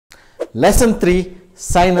Lesson 3,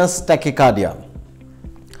 Sinus Tachycardia.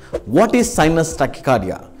 What is sinus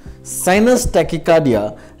tachycardia? Sinus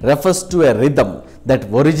tachycardia refers to a rhythm that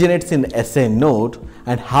originates in SA node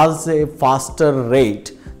and has a faster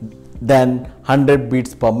rate than 100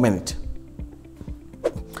 beats per minute.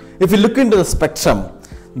 If you look into the spectrum,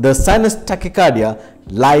 the sinus tachycardia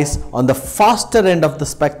lies on the faster end of the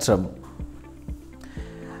spectrum.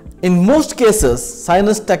 In most cases,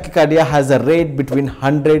 sinus tachycardia has a rate between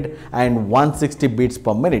 100 and 160 beats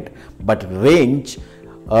per minute, but range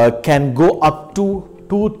can go up to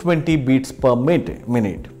 220 beats per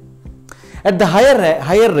minute. At the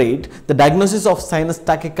higher rate, the diagnosis of sinus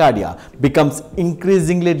tachycardia becomes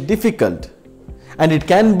increasingly difficult, and it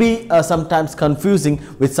can be sometimes confusing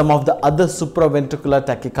with some of the other supraventricular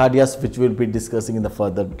tachycardias, which we will be discussing in the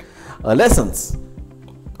further lessons.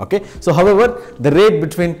 Okay, so however, the rate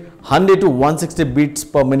between 100 to 160 beats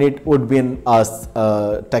per minute would be in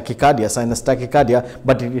tachycardia, sinus tachycardia,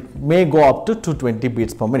 but it may go up to 220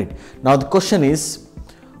 beats per minute. Now the question is,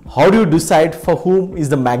 how do you decide for whom is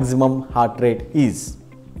the maximum heart rate is?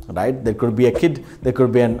 Right? There could be a kid, there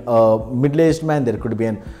could be a middle-aged man, there could be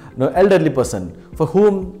an elderly person. For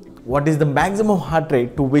whom, what is the maximum heart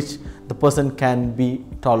rate to which the person can be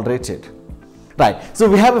tolerated? Right. So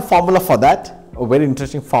we have a formula for that. A very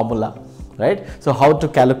interesting formula, right? So how to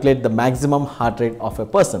calculate the maximum heart rate of a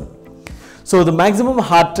person? So the maximum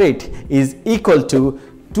heart rate is equal to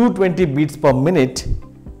 220 beats per minute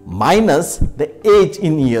minus the age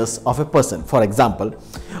in years of a person. For example,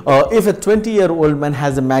 if a 20-year-old man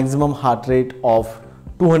has a maximum heart rate of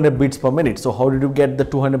 200 beats per minute, so how did you get the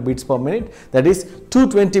 200 beats per minute? That is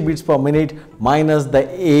 220 beats per minute minus the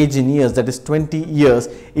age in years, that is 20 years,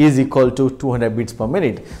 is equal to 200 beats per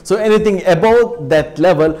minute. So anything above that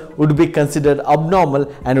level would be considered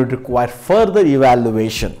abnormal and would require further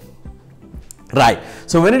evaluation. Right.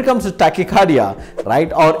 So when it comes to tachycardia,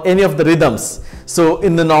 right, or any of the rhythms, so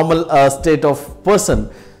in the normal state of person,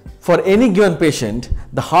 for any given patient,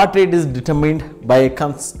 the heart rate is determined by a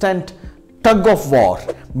constant tug of war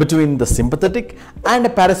between the sympathetic and a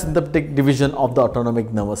parasympathetic division of the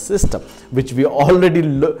autonomic nervous system, which we already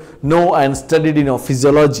know and studied in our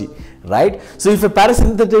physiology, right? So if a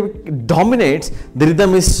parasympathetic dominates, the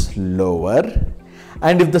rhythm is lower,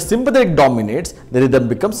 and if the sympathetic dominates, the rhythm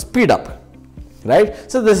becomes speed up, right?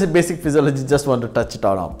 So this is basic physiology, just want to touch it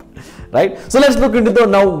on up, right? So let's look into the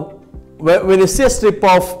now. When you see a strip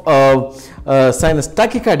of sinus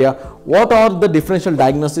tachycardia, what are the differential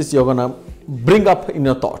diagnoses you're gonna bring up in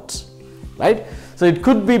your thoughts, right? So it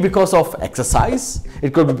could be because of exercise,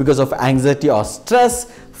 it could be because of anxiety or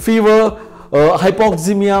stress, fever,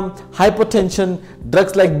 hypoxemia, hypotension,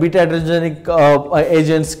 drugs like beta-adrenergic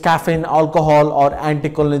agents, caffeine, alcohol or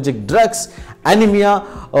anticholinergic drugs, anemia,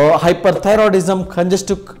 hyperthyroidism,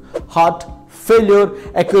 congestive heart failure,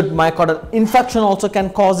 acute myocardial infarction also can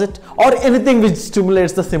cause it, or anything which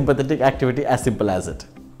stimulates the sympathetic activity, as simple as it.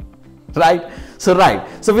 Right. So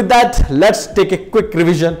with that, let's take a quick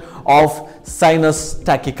revision of sinus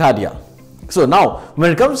tachycardia. So now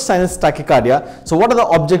when it comes to sinus tachycardia, so what are the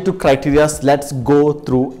objective criteria? Let's go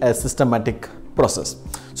through a systematic process.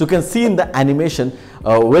 So you can see in the animation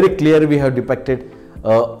very clearly we have depicted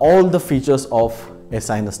all the features of a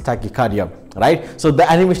sinus tachycardia, right? So the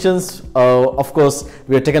animations, of course,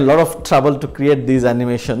 we have taken a lot of trouble to create these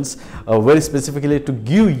animations very specifically to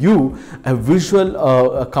give you a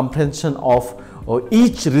visual comprehension of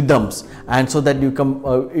each rhythms, and so that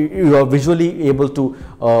you are visually able to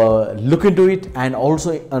look into it and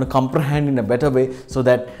also comprehend in a better way, so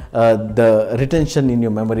that the retention in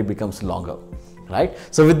your memory becomes longer. Right.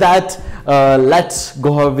 So with that, let's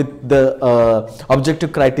go with the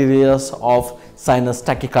objective criteria of sinus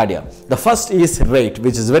tachycardia. The first is rate,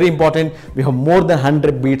 which is very important. We have more than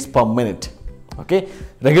 100 beats per minute. Okay.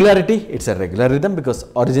 Regularity, it's a regular rhythm because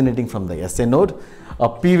originating from the SA node. A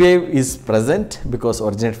P wave is present because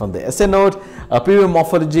originate from the SA node. A P wave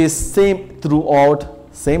morphology is same throughout,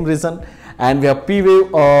 same reason. And we have P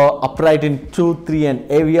wave upright in 2, 3 and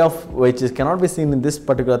AVF, which cannot be seen in this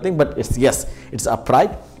particular thing, but it's, yes, it's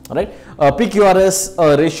upright, right?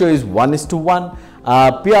 PQRS ratio is 1:1.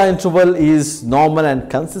 PR interval is normal and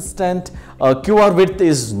consistent. QR width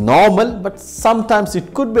is normal, but sometimes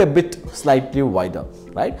it could be a bit slightly wider,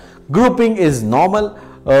 right? Grouping is normal,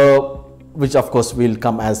 which of course will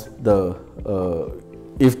come as the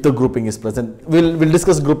if the grouping is present. We'll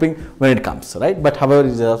discuss grouping when it comes, right? But however,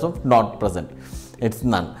 it is also not present. It's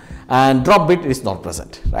none. And drop bit is not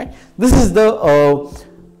present, right? This is the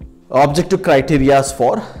objective criteria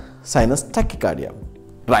for sinus tachycardia,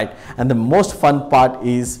 right? And the most fun part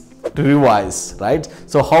is to revise, right?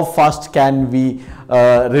 So how fast can we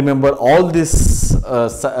remember all these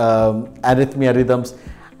arrhythmia rhythms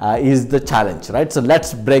is the challenge, right? So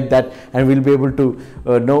let's break that and we'll be able to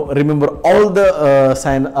remember all the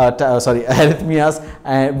arrhythmias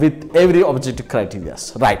with every objective criteria,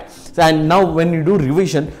 right? And now when you do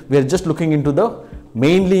revision, we are just looking into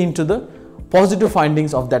mainly into the positive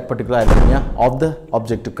findings of that particular arrhythmia of the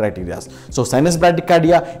objective criteria. So sinus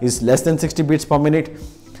bradycardia is less than 60 beats per minute.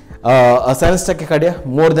 A sinus tachycardia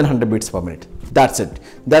more than 100 beats per minute. That's it.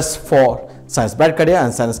 That's for sinus bradycardia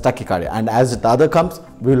and sinus tachycardia. And as the other comes,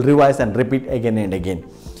 we will revise and repeat again and again.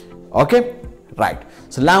 Okay, right.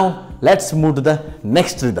 So now let's move to the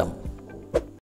next rhythm.